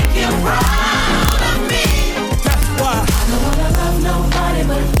is make you proud of me. That's why I don't wanna love nobody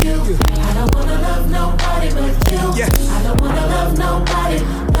but you. I don't wanna love nobody but you. Yes. I don't wanna love nobody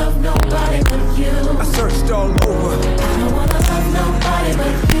but you. I searched all over. I don't wanna love nobody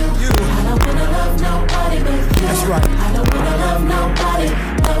but you. I don't wanna love nobody but you. That's right. I don't wanna love nobody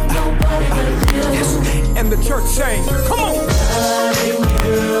but you. Yes. And the church sang, come on. Loving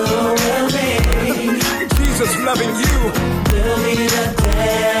you will be. Jesus loving you will be the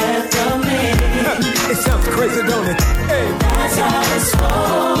death of me. It sounds crazy, don't it? Hey. That's how it's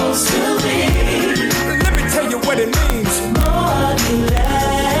supposed to be. Let me tell you what it means. More and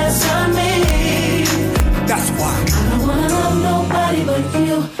less of me. That's why I don't wanna love nobody but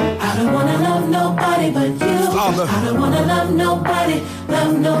you. I don't wanna love nobody but you. Father, I don't wanna love nobody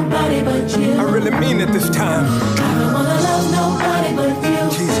but you. I really mean it this time. I don't wanna love nobody but you.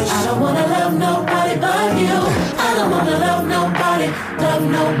 Jesus. I don't wanna love nobody but you. I don't wanna love nobody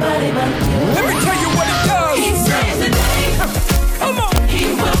but you. Let me tell you what it does. He saves the day. Come on.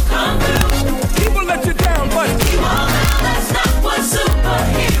 He will come through. He will let you down, but he won't now. That's not what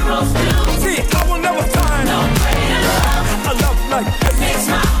superheroes do. See, I will never find no greater love. A love like this makes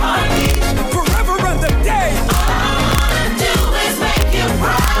my heart beat. Forever and the day. All I wanna do is make you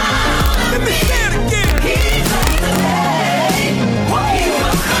proud of Let me say it again. He saves the day. He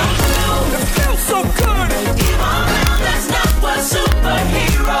will come through. It feels so good. He won't now. That's not what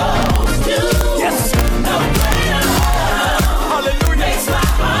superheroes do. Yes. No greater love. Hallelujah. Makes my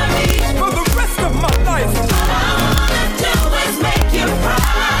heart beat. For the rest of my life. All I wanna do is make you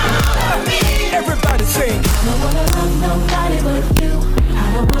proud of me. Everybody sing. I don't wanna love nobody but you. I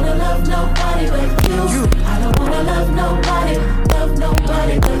don't wanna love nobody but you. I don't wanna love nobody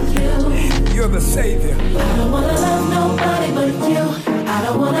but you. You're the savior. I don't wanna love nobody but you. I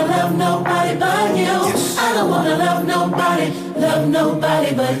don't wanna love nobody but you. Yes. I don't wanna love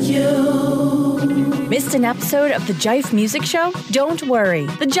nobody but you. Missed an episode of the JIFE Music Show? Don't worry.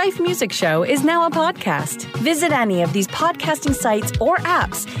 The JIFE Music Show is now a podcast. Visit any of these podcasting sites or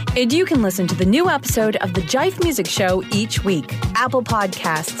apps, and you can listen to the new episode of the JIFE Music Show each week. Apple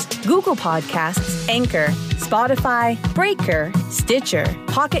Podcasts, Google Podcasts, Anchor, Spotify, Breaker, Stitcher,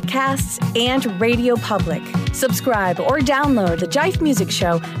 Pocket Casts, and Radio Public. Subscribe or download the JIFE Music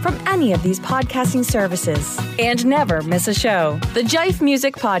Show from any of these podcasting services. And never miss a show. The JIFE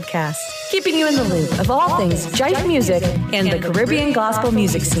Music Podcast, keeping you in the loop of all things JIFE music and the Caribbean gospel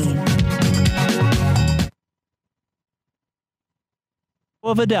music scene.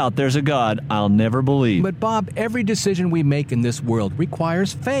 Of a doubt there's a God I'll never believe. But Bob, every decision we make in this world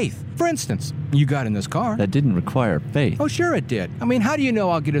requires faith. For instance, you got in this car. That didn't require faith. Oh, sure it did. I mean, how do you know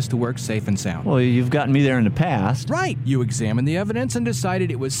I'll get us to work safe and sound? Well, you've gotten me there in the past. Right. You examined the evidence and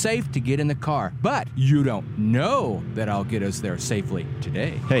decided it was safe to get in the car. But you don't know that I'll get us there safely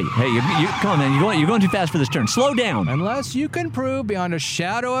today. Hey, you come on, man. You're going too fast for this turn. Slow down. Unless you can prove beyond a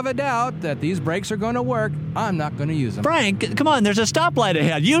shadow of a doubt that these brakes are going to work, I'm not going to use them. Frank, come on. There's a stoplight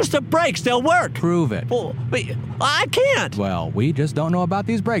ahead. Use the brakes. They'll work. Prove it. Well, wait, I can't. Well, we just don't know about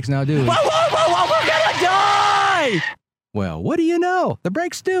these brakes now, do we? Whoa, we're gonna die! Well, what do you know? The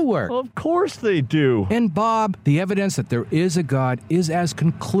brakes do work. Well, of course they do. And Bob, the evidence that there is a God is as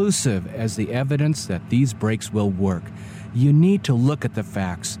conclusive as the evidence that these brakes will work. You need to look at the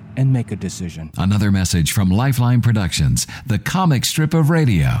facts and make a decision. Another message from Lifeline Productions, the comic strip of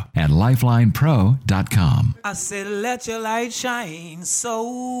radio at lifelinepro.com. I said, let your light shine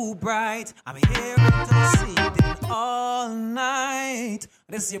so bright. I'm here to see it all night.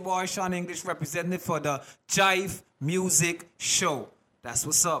 This is your boy Sean English representing for the JIFE Music Show. That's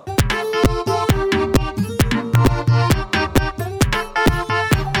what's up.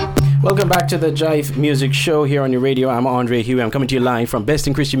 Welcome back to the JIFE Music Show here on your radio. I'm Andre Huie. I'm coming to you live from Best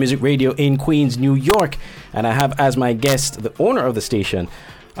in Christian Music Radio in Queens, New York. And I have as my guest the owner of the station,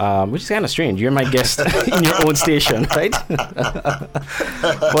 which is kind of strange. You're my guest in your own station, right?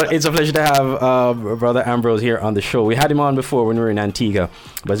 But it's a pleasure to have Brother Ambrose here on the show. We had him on before when we were in Antigua,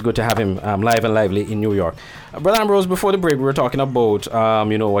 but it's good to have him live and lively in New York. Brother Ambrose, before the break, we were talking about,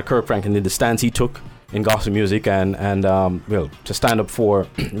 what Kirk Franklin did, the stance he took in gospel music and well, to stand up for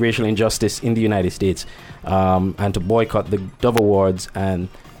racial injustice in the United States, and to boycott the Dove Awards and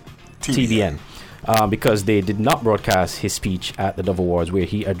TBN. Because they did not broadcast his speech at the Dove Awards where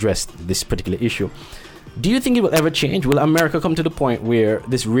he addressed this particular issue. Do you think it will ever change? Will America come to the point where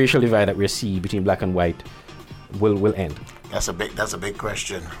this racial divide that we see between black and white will end? That's a big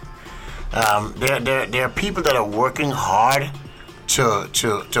question. There are people that are working hard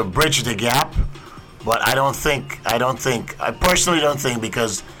to bridge the gap, but I personally don't think,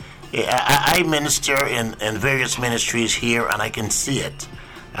 because I minister in various ministries here and I can see it.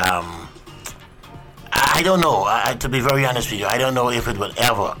 I don't know. To be very honest with you, I don't know if it will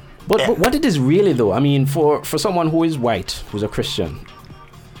ever. But what it is really, though, I mean, for someone who is white, who's a Christian,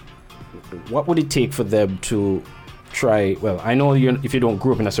 what would it take for them to try? Well, I know if you don't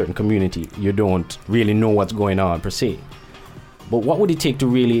grow up in a certain community, you don't really know what's going on per se. But what would it take to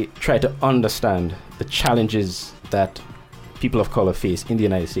really try to understand the challenges that people of color face in the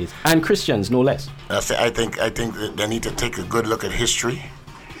United States, and Christians no less? I think that they need to take a good look at history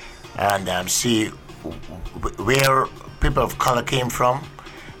and see where people of color came from,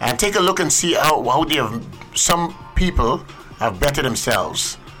 and take a look and see how some people have bettered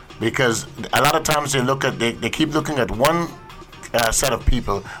themselves. Because a lot of times they keep looking at one set of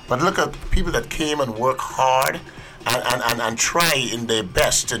people, but look at people that came and worked hard and try in their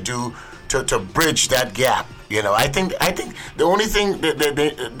best to bridge that gap. You know, I think the only thing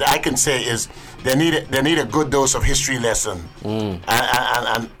that I can say is they need a good dose of history lesson, and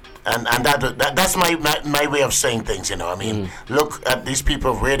that's my way of saying things. You know, I mean, look at these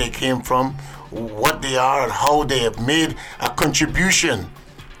people, where they came from, what they are, and how they have made a contribution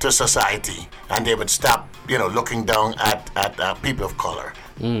to society, and they would stop, looking down at people of color.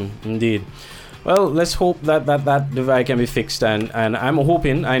 Indeed. Well, let's hope that divide can be fixed, and I'm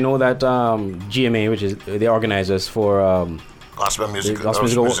hoping. I know that GMA, which is the organizers for Gospel Music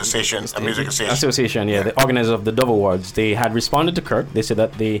Association, the organizers of the Dove Awards, they had responded to Kirk. They said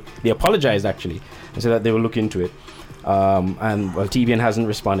that they apologized, actually, and said that they will look into it. And well, TBN hasn't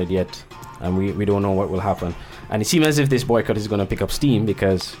responded yet, and we don't know what will happen. And it seems as if this boycott is going to pick up steam,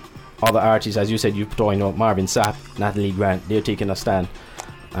 because other artists, as you said, you talking about Marvin Sapp, Natalie Grant, they're taking a stand.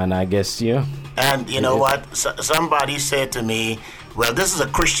 And I guess, yeah. And you know what? Somebody said to me, well, this is a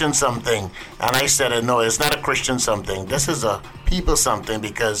Christian something. And I said, no, it's not a Christian something. This is a people something,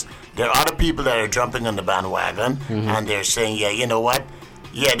 because there are other people that are jumping on the bandwagon, and they're saying, yeah, you know what?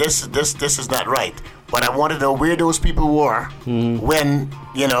 Yeah, this is not right. But I want to know where those people were when,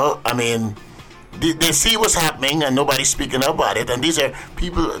 they see what's happening and nobody's speaking about it. And these are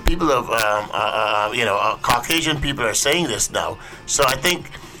people of Caucasian people are saying this now. So I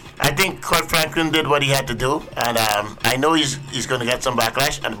think Kurt Franklin did what he had to do, and I know he's going to get some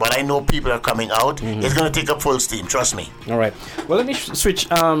backlash. But I know people are coming out. It's going to take up full steam. Trust me. All right. Well, let me switch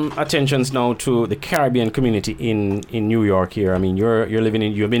attentions now to the Caribbean community in New York. Here, I mean,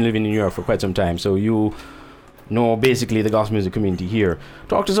 you've been living in New York for quite some time, so you know basically the gospel music community here.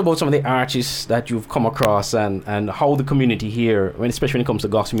 Talk to us about some of the artists that you've come across and how the community here, especially when it comes to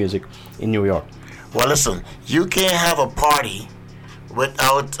gospel music in New York. Well, listen, you can't have a party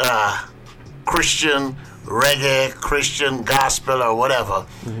without Christian reggae, Christian gospel, or whatever.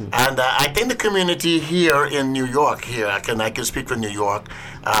 And I think the community here in New York, I can speak for New York,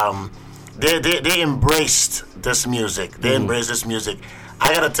 they embraced this music. They embraced this music.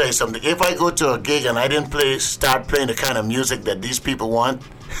 I gotta tell you something. If I go to a gig and I didn't start playing the kind of music that these people want,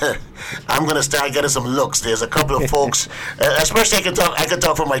 I'm gonna start getting some looks. There's a couple of folks, especially I can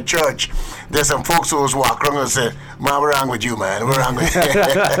talk for my church. There's some folks who always walk around and say, "Man, we're wrong with you, man. We're wrong with you."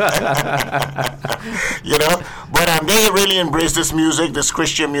 But they really embrace this music, this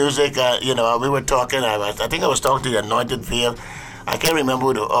Christian music. We were talking. I think I was talking to the Anointed Veil. I can't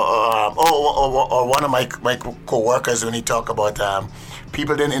remember or one of my co-workers when he talked about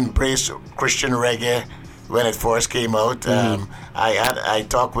people didn't embrace Christian reggae when it first came out. I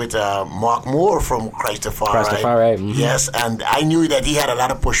talked with Mark Moore from Christ the Far Right. Yes, and I knew that he had a lot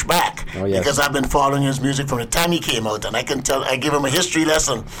of pushback because I've been following his music from the time he came out, and I can tell I give him a history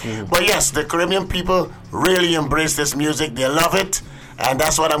lesson. But yes, the Caribbean people really embrace this music. They love it, and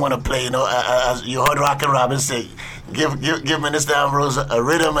that's what I'm going to play. As you heard Rock and Robin say, give Minister Ambrose a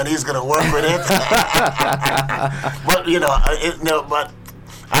rhythm, and he's going to work with it. But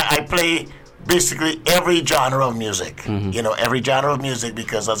I play basically every genre of music. Every genre of music,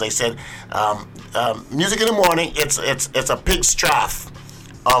 because as I said, music in the morning, it's a pig's trough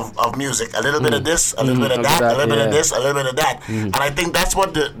of music. A little bit of this, a little bit of that, a little bit of this, a little bit of that. And I think that's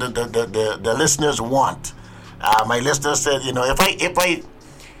what the listeners want. My listeners said,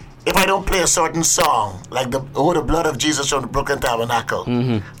 if I don't play a certain song, like the blood of Jesus from the Brooklyn Tabernacle,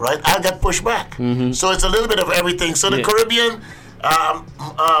 right? I'll get pushed back. So it's a little bit of everything. So the Caribbean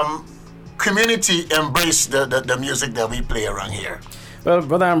community embrace the music that we play around here. Well,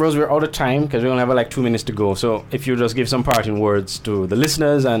 Brother Ambrose, we're out of time because we only have like 2 minutes to go. So if you just give some parting words to the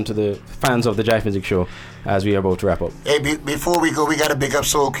listeners and to the fans of the JIFE Music Show as we are about to wrap up. Hey, before we go, we got to big up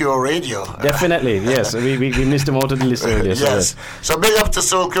Soul Cure Radio. Definitely, yes. We missed them out of the list earlier. Yes. So big up to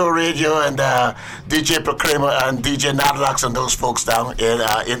Soul Cure Radio and DJ Proclaimer and DJ Nadlox and those folks down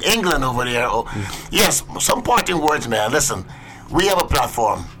in England over there. Yes, some parting words, man. Listen, we have a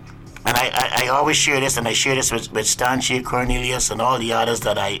platform. And I always share this, and I share this with Stanchi, Cornelius, and all the others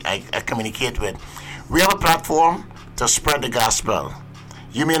that I communicate with. We have a platform to spread the gospel.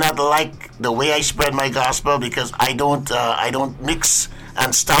 You may not like the way I spread my gospel because I don't mix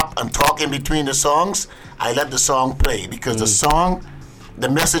and stop and talk in between the songs. I let the song play because the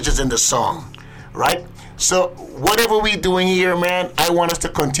message is in the song, right? So whatever we're doing here, man, I want us to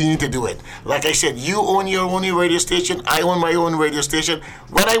continue to do it. Like I said, you own your own radio station. I own my own radio station.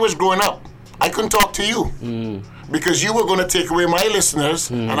 When I was growing up, I couldn't talk to you because you were going to take away my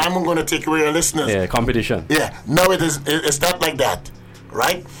listeners and I'm going to take away your listeners. Yeah, competition. Yeah, no, it's not like that,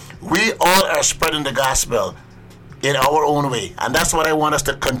 right? We all are spreading the gospel in our own way, and that's what I want us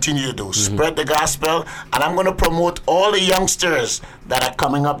to continue to do. Spread the gospel, and I'm going to promote all the youngsters that are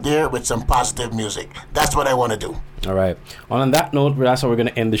coming up there with some positive music. That's what I want to do. All right. Well, on that note, that's how we're going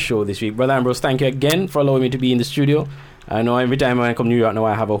to end the show this week. Brother Ambrose, thank you again for allowing me to be in the studio. I know every time I come to New York now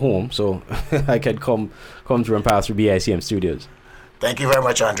I have a home, so I can come through and pass through BICM Studios. Thank you very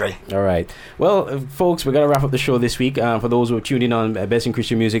much, Andre. All right. Well, folks, we're going to wrap up the show this week. For those who are tuned in on Best in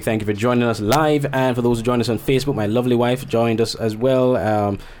Christian Music, thank you for joining us live. And for those who joined us on Facebook, my lovely wife joined us as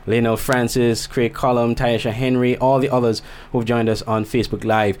well. Lionel Francis, Craig Collum, Tyesha Henry, all the others who've joined us on Facebook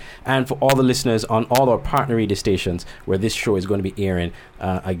Live. And for all the listeners on all our partner radio stations where this show is going to be airing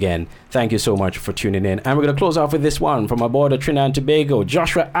again. Thank you so much for tuning in. And we're going to close off with this one from aboard of Trinidad and Tobago.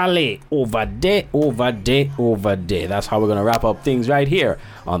 Joshua Ali, over there, over there, over there. That's how we're going to wrap up things right here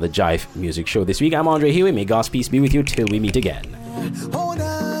on the JIFE Music Show this week. I'm Andre Huie. May God's peace be with you till we meet again. Oh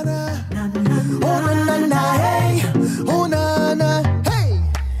na na, oh na na na, hey, oh na na, hey.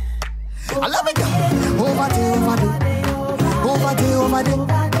 I love it. Over there, over there, over there, over there,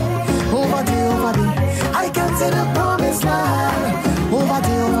 over there, over there. I can see the promised land. Over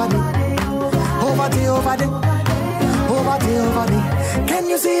there, over there, over there, over there, over there, over there. Can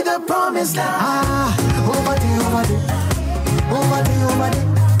you see the promised land? Over there, over there. Over there, over there,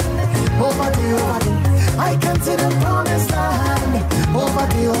 over there, over there. I can see the promised land. Over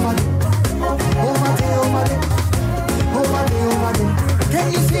there, over there, over there, over there, over there, over there. Can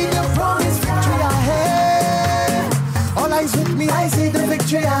you see the promised victory ahead? All eyes with me, I see the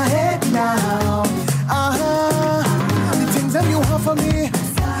victory ahead now. The things that you have for me,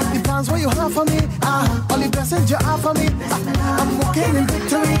 the plans what you have for me, all the blessings you have for me. I'm walking in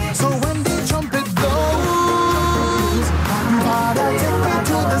victory. So when the trumpet blows, Father, take me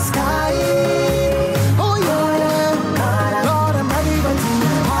to the sky. Oh yeah, Lord, I'm ready with you.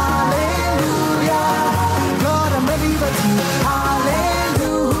 Hallelujah. Lord, I'm ready with you.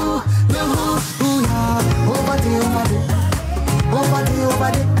 Hallelujah. Over there, over there, over there, over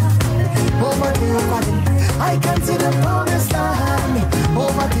there, over there, over there. I can see the promised land.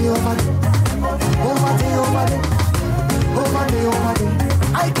 Over there, over there, over there, over there, over there, over there.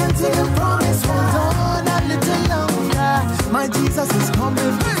 I can see the promise. Hold on a little longer. My Jesus is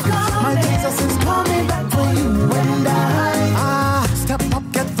coming. My Jesus is coming back for you and I. Step up,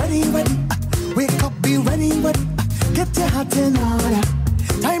 get ready, ready. Wake up, be ready, ready. Get your heart in order.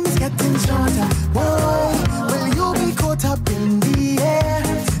 Time is getting shorter. Boy, will you be caught up in the air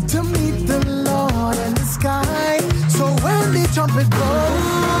to meet the Lord in the sky? So when the trumpet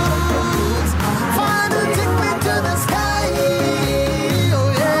blows, Father, take me to the sky.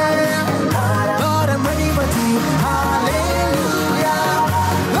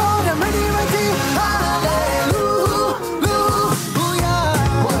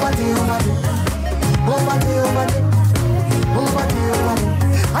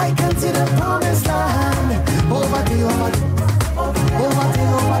 I can see the promised land. Over the, over the, over the,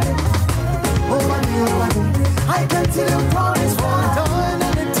 over the, over the, over the. I can see the promised land. Done a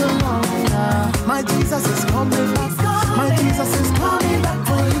little longer. My Jesus is coming back. My Jesus is coming back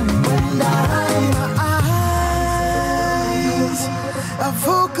for you and I. My eyes are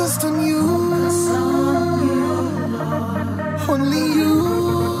focused on you. Only you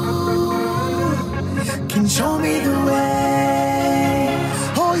can show me the way.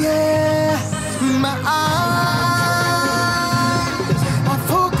 Oh yeah, my eyes are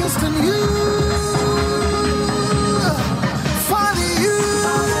focused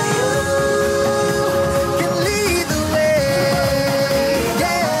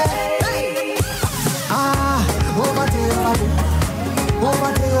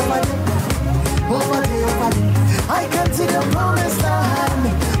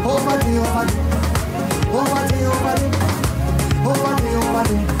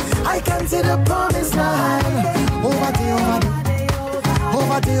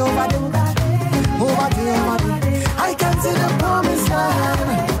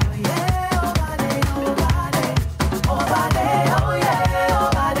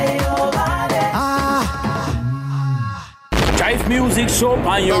Music Show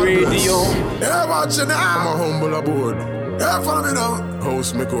on your radio. Yeah, watching now. I'm a humble aboard. Yeah, follow me now.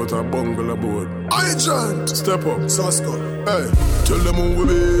 House make out a bungle aboard. I giant. Step up, Sasko. Hey, tell them who we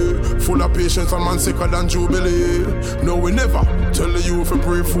be. Full of patience and man sicker than Jubilee. No, we never. Tell the youth to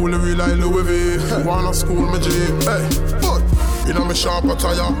pray foolery like Louis V. Wanna school me G. Hey, but in a me sharp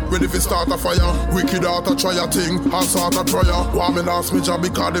attire, ready for start a fire. Wicked out a try a thing, and start a prayer. Want me last me job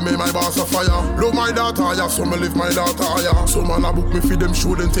because they made my boss a fire. Love my daughter higher, so me live my daughter higher. So man a book me for them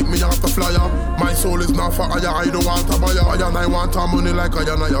show, then take me off the flyer. My soul is not for higher, I don't want a buyer. I want a money like I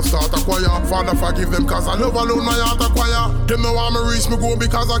start a choir. Father forgive them cause I love alone my heart acquire. Them know want me reach me go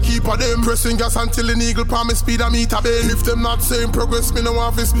because I keep a them. Pressing gas until an eagle palm me speed and meet a bend. If them not saying progress, me no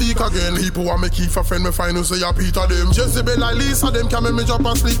want to speak again. People want me keep a friend, me find who say I Peter them. Jezebel like Lisa them can make me drop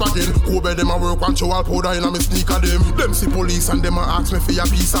and sleep again. Go bed them a work and show all powder in a me sneaker them. Them see police and them a ask me for a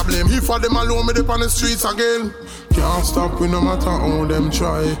piece of blame. If for them alone me dip on the streets again. Can't stop we no matter how them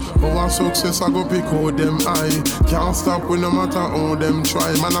try. Our success I go pick out them eye. Can't stop we no matter how them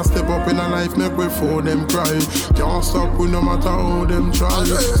try. Man I step up in a life make we for them cry. Can't stop we no matter how them try.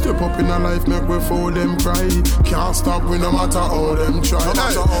 Step up in a life make we for them cry. Can't stop we no matter how them try.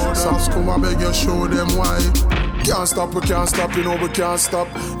 Sasko I beg you show them why. Can't stop, we can't stop, you know we can't stop.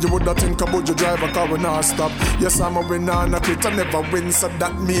 You woulda think about your driver car we not stop. Yes, I'm a winner and I quit, I never win. So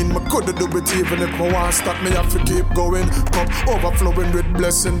that mean me coulda do it even if I want stop. Me have to keep going, cup overflowing with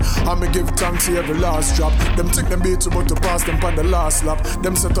blessing. And me give thanks to every last drop. Them think them beat you but to pass them on the last lap.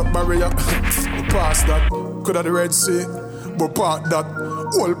 Them set up barrier, past that. Coulda the Red Sea, but part that.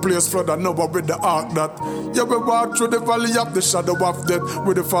 Whole place flooded now with the ark that. Yeah, we walk through the valley of the shadow of death.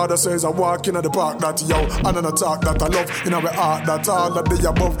 Where the Father says I walk in at the park that. Yo, and an attack that I love in our heart that. All of the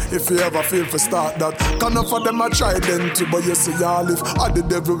above, if you ever feel for start that. Can't enough of them I try them too, but you see y'all live. At the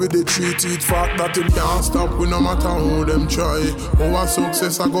devil with the 3 teeth fact that him can't stop we no matter how them try. Our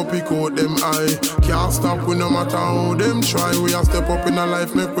success I go pick out them eye. Can't stop we no matter how them try. We a step up in a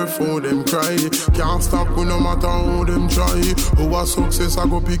life make we for them cry. Can't stop we no matter how them try. Our success I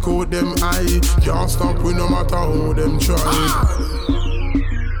go pick out them eye. Can't stop we no matter how them try.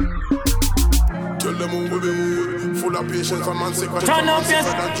 Tell them who we be. Full of patience and man sick. Turn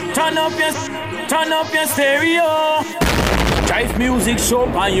up your stereo. JIFE Music Show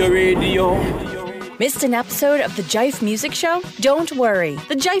on your radio. Missed an episode of the JIFE Music Show? Don't worry.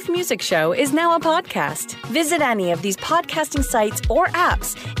 The JIFE Music Show is now a podcast. Visit any of these podcasting sites or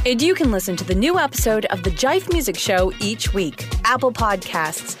apps, and you can listen to the new episode of the JIFE Music Show each week. Apple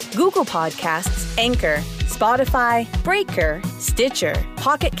Podcasts, Google Podcasts, Anchor, Spotify, Breaker, Stitcher,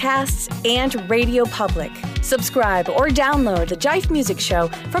 Pocket Casts, and Radio Public. Subscribe or download the JIFE Music Show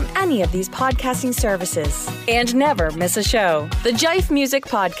from any of these podcasting services. And never miss a show. The JIFE Music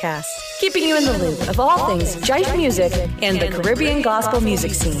Podcast, keeping you in the loop of all things JIFE music and the Caribbean gospel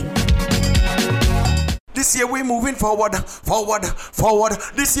music scene. This year we moving forward.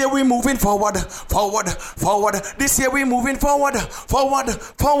 This year we moving forward. This year we moving forward.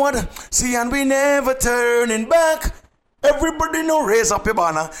 See, and we never turning back. Everybody know raise up your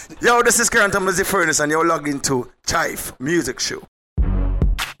banner. Yo, this is Current Music Furnace and you're logged into JIFE Music Show.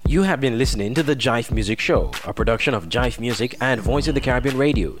 You have been listening to the JIFE Music Show, a production of JIFE Music and Voice of the Caribbean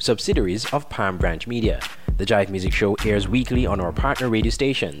Radio, subsidiaries of Palm Branch Media. The JIFE Music Show airs weekly on our partner radio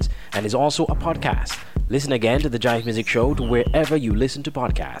stations and is also a podcast. Listen again to the JIFE Music Show to wherever you listen to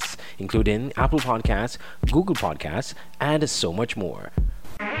podcasts, including Apple Podcasts, Google Podcasts, and so much more.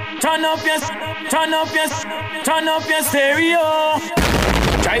 Turn up your stereo.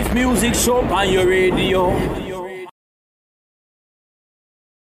 JIFE Music Show on your radio.